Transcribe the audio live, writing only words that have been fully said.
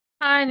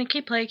Hi,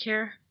 Nikki Blake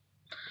here.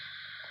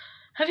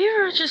 Have you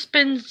ever just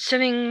been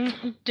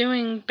sitting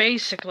doing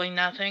basically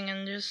nothing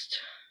and just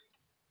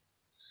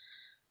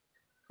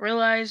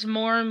realize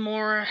more and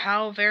more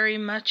how very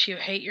much you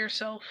hate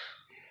yourself?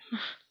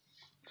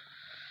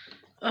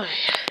 Ugh.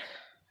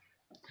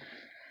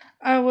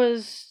 I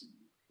was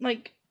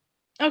like,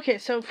 okay,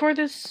 so for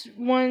this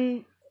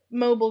one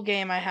mobile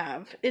game I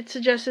have, it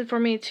suggested for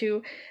me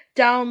to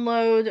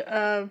download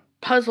a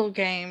puzzle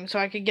game so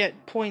I could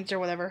get points or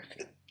whatever.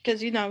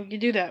 Because, you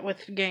do that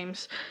with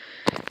games.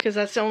 Because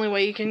that's the only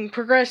way you can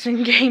progress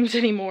in games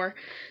anymore.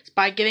 It's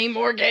by getting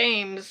more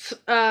games.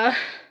 So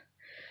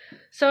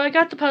I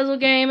got the puzzle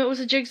game. It was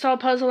a jigsaw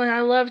puzzle, and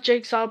I love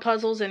jigsaw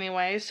puzzles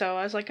anyway. So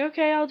I was like,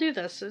 okay, I'll do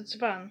this. It's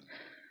fun.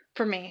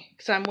 For me.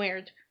 Because I'm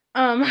weird.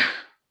 And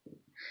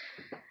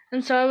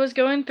so I was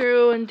going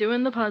through and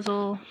doing the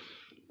puzzle.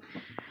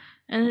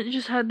 And it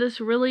just had this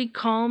really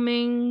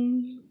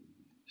calming,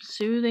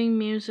 soothing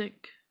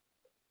music.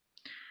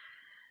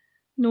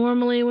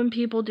 Normally when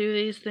people do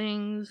these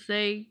things,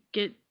 they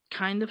get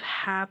kind of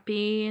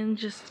happy and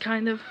just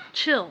kind of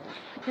chill,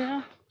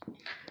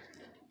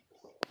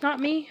 Not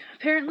me,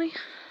 apparently.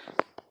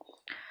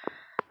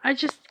 I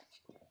just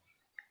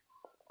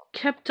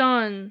kept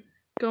on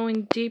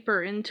going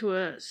deeper into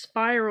a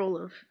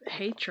spiral of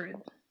hatred.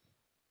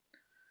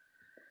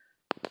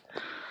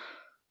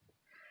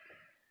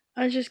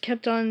 I just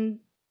kept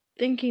on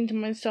thinking to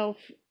myself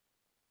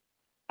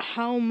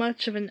how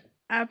much of an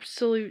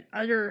absolute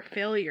utter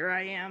failure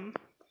I am.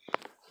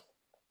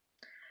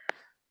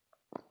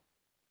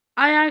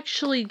 I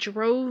actually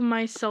drove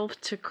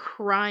myself to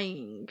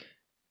crying.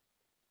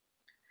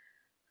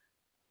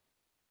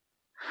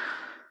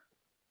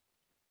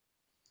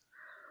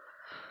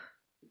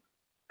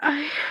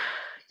 I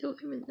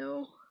don't even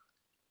know.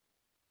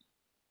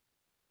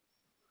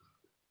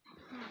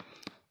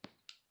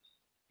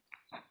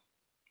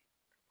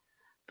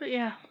 But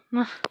yeah,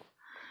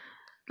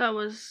 that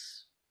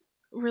was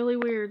really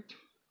weird.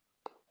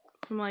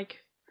 From like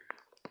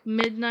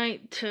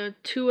midnight to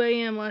 2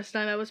 a.m. last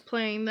night, I was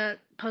playing that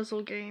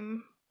puzzle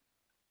game,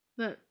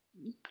 that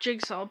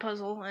jigsaw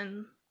puzzle,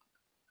 and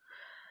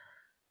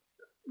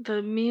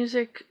the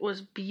music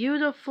was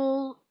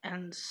beautiful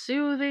and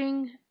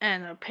soothing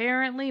and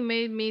apparently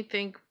made me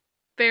think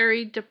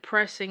very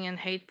depressing and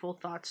hateful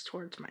thoughts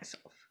towards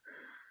myself.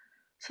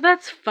 So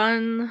that's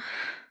fun.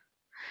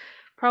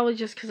 Probably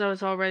just because I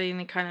was already in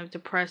a kind of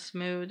depressed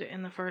mood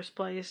in the first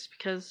place,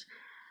 because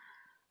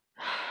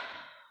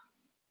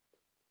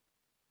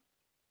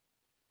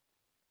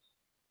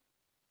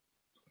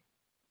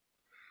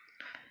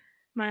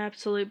my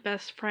absolute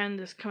best friend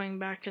is coming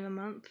back in a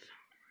month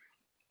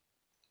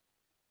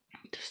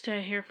to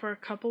stay here for a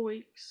couple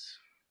weeks.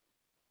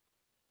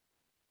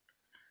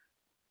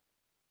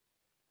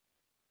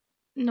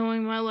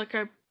 Knowing my luck,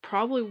 I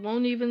probably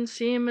won't even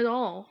see him at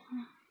all.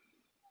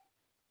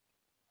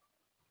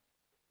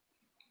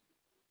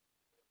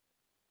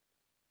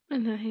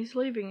 And then he's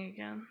leaving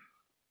again.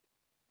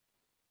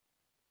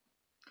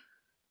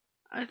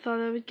 I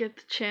thought I would get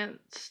the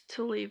chance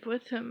to leave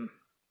with him.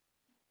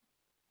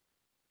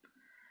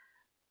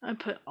 I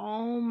put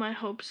all my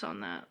hopes on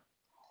that.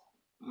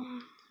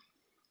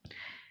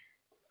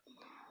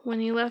 When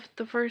he left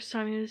the first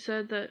time, he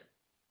said that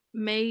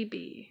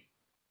maybe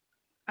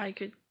I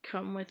could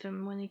come with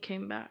him when he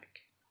came back.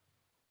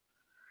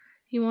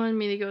 He wanted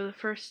me to go the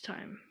first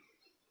time.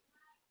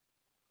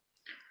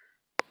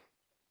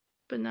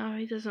 But now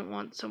he doesn't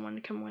want someone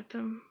to come with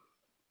him.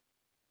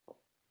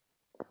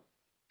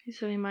 He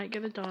said he might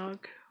get a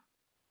dog.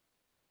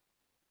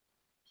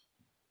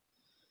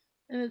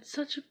 And it's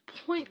such a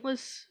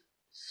pointless,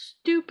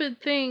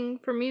 stupid thing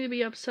for me to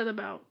be upset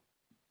about.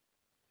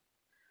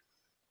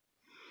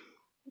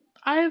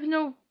 I have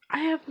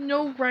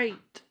no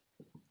right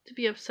to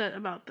be upset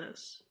about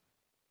this.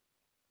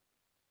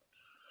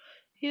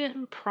 He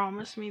didn't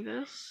promise me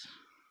this.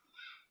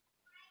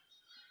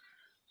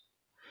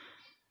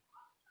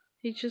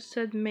 He just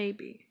said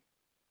maybe.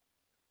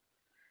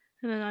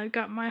 And then I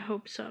got my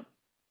hopes up.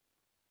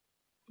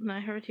 And I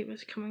heard he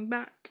was coming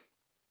back.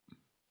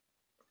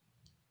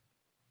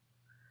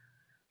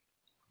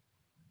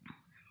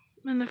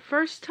 And the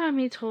first time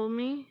he told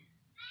me,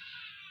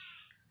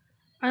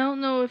 I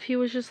don't know if he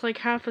was just like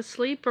half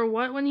asleep or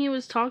what when he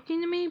was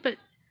talking to me, but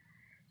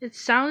it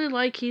sounded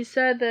like he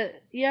said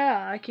that,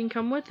 yeah, I can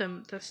come with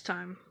him this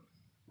time.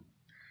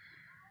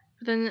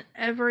 But then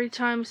every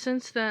time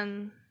since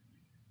then,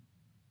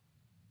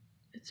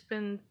 it's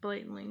been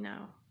blatantly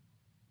no.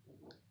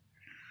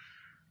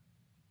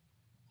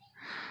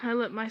 I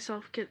let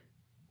myself get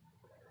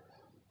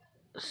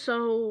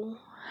so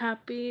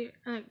happy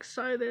and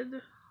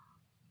excited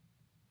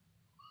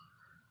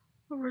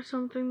over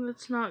something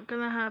that's not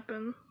gonna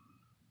happen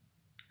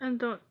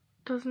and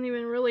doesn't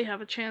even really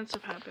have a chance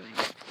of happening.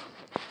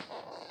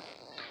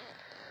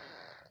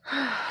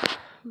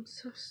 I'm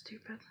so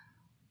stupid.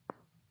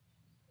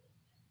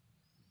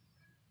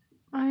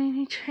 I mean,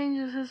 he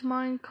changes his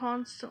mind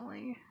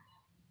constantly.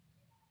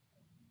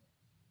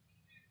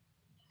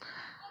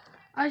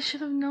 I should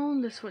have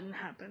known this wouldn't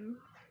happen.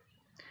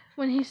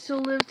 when he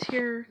still lived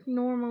here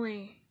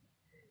normally.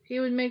 He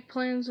would make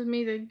plans with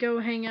me to go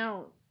hang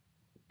out,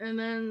 and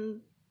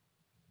then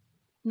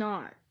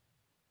not.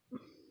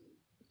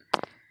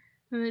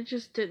 And it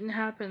just didn't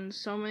happen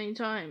so many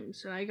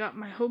times, and I got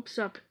my hopes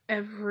up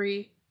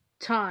every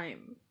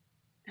time.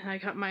 And I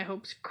got my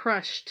hopes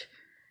crushed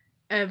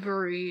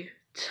every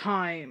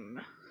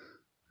time.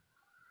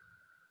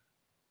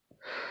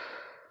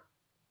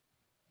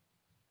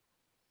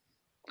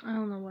 I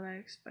don't know what I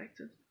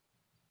expected.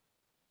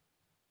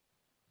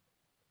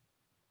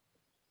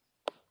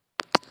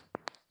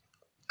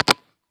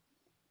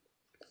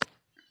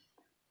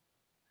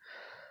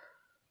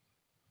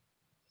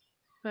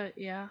 But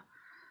yeah.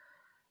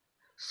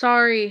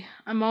 Sorry,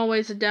 I'm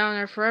always a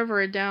downer,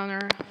 forever a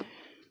downer. I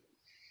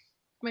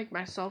make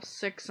myself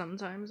sick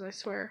sometimes, I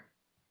swear.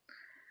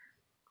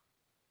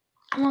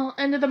 Well,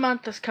 end of the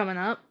month is coming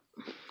up.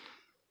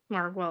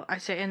 Or, well, I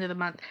say end of the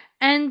month.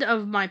 End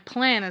of my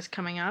plan is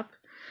coming up.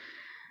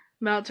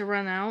 About to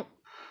run out.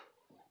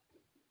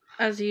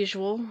 As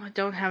usual, I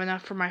don't have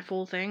enough for my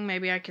full thing.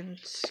 Maybe I can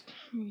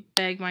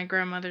beg my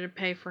grandmother to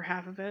pay for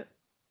half of it.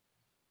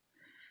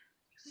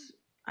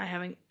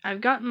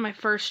 I've gotten my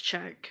first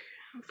check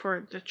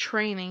for the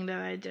training that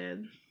I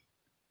did.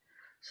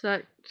 So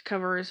that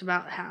covers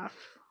about half.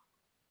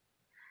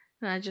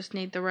 And I just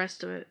need the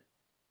rest of it.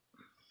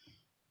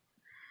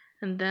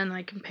 And then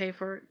I can pay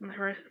for it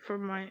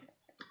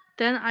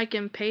then I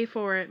can pay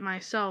for it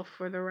myself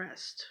for the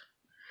rest.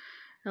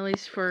 At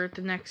least for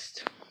the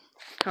next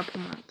couple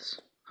months,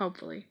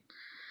 hopefully.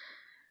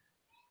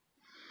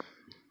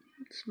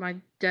 It's my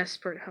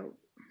desperate hope.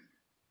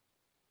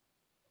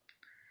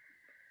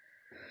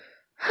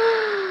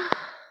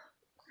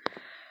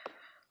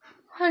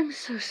 I'm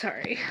so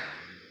sorry.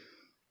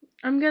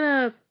 I'm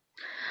gonna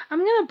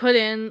put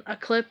in a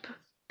clip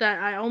that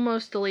I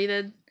almost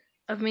deleted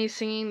of me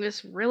singing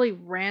this really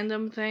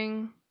random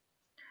thing.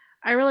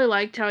 I really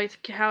liked how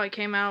it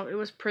came out. It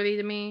was pretty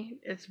to me.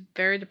 It's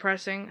very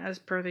depressing, as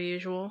per the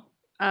usual.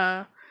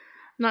 I'm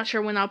not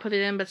sure when I'll put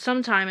it in, but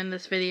sometime in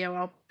this video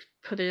I'll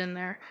put it in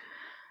there.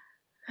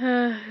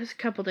 It was a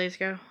couple days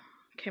ago.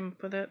 I came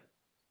up with it.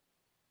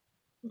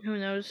 Who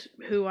knows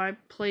who I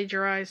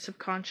plagiarized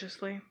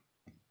subconsciously.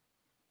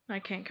 I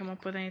can't come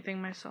up with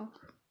anything myself.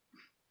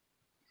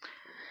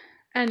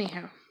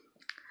 Anyhow,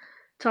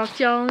 talk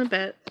to y'all in a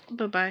bit.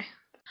 Bye-bye.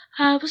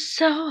 I was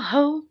so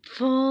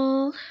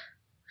hopeful.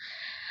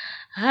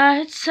 I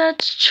had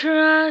such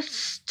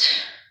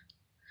trust.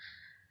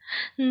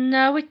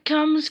 Now it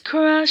comes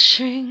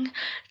crashing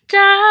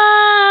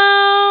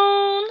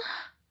down.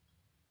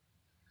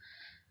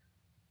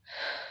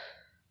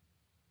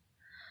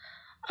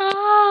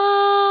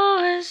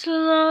 All is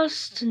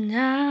lost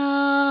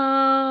now.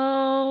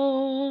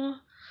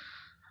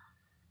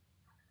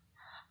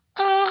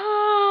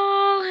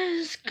 All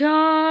is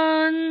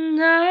gone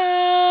now.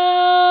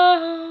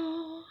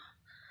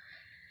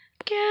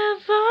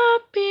 Give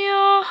up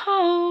your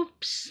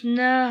hopes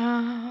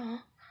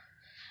now.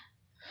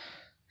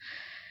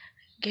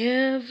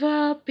 Give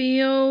up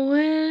your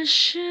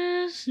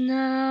wishes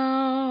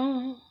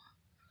now.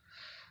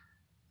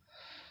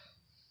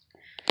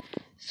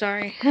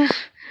 Sorry.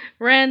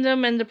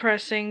 Random and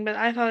depressing, but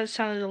I thought it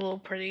sounded a little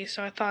pretty,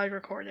 so I thought I'd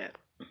record it.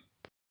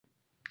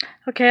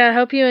 Okay, I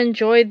hope you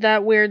enjoyed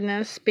that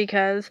weirdness,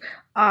 because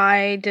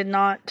I did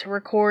not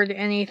record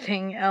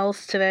anything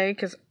else today,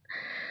 because...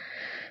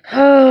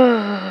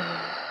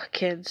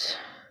 kids.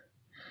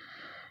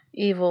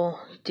 Evil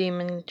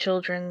demon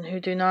children who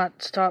do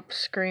not stop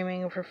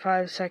screaming for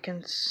 5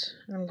 seconds.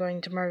 I'm going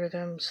to murder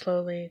them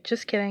slowly.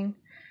 Just kidding.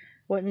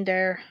 Wouldn't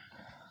dare.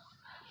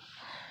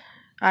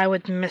 I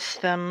would miss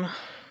them.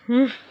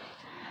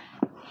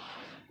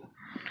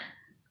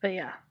 But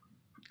yeah.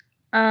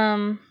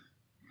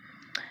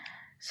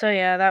 So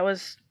yeah, that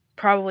was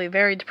probably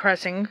very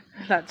depressing,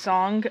 that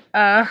song.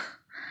 But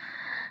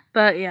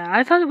yeah,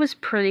 I thought it was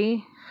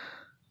pretty.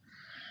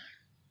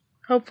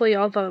 Hopefully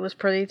y'all thought it was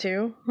pretty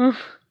too.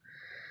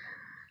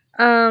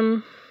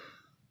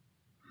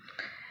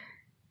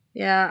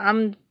 Yeah,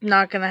 I'm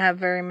not gonna have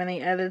very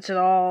many edits at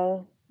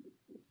all.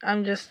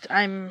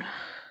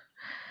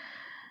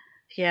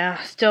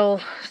 Yeah, still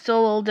a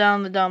little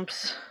down the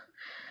dumps.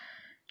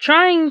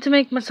 Trying to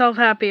make myself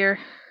happier.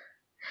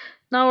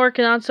 Not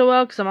working out so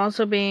well, because I'm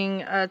also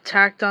being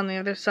attacked on the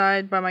other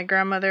side by my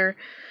grandmother,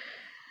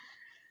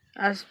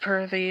 as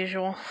per the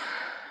usual.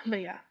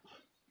 But yeah.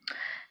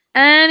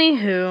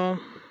 Anywho,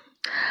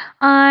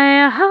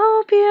 I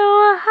hope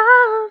you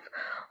have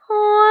a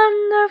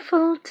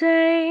wonderful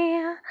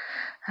day.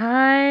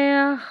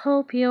 I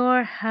hope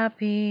you're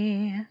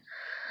happy.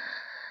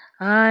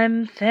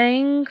 I'm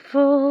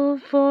thankful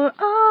for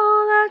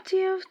all that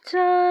you've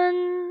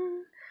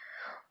done.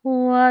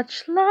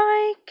 Watch,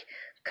 like,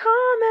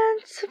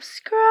 comment,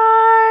 subscribe.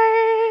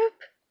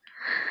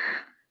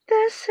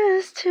 This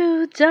is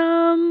too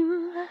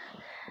dumb.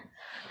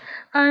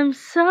 I'm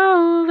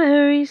so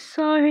very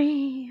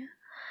sorry.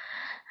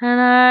 And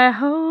I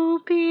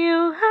hope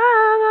you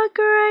have a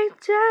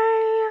great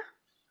day.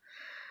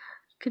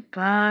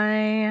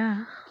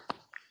 Goodbye.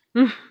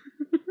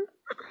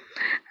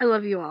 I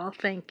love you all.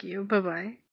 Thank you. Bye bye.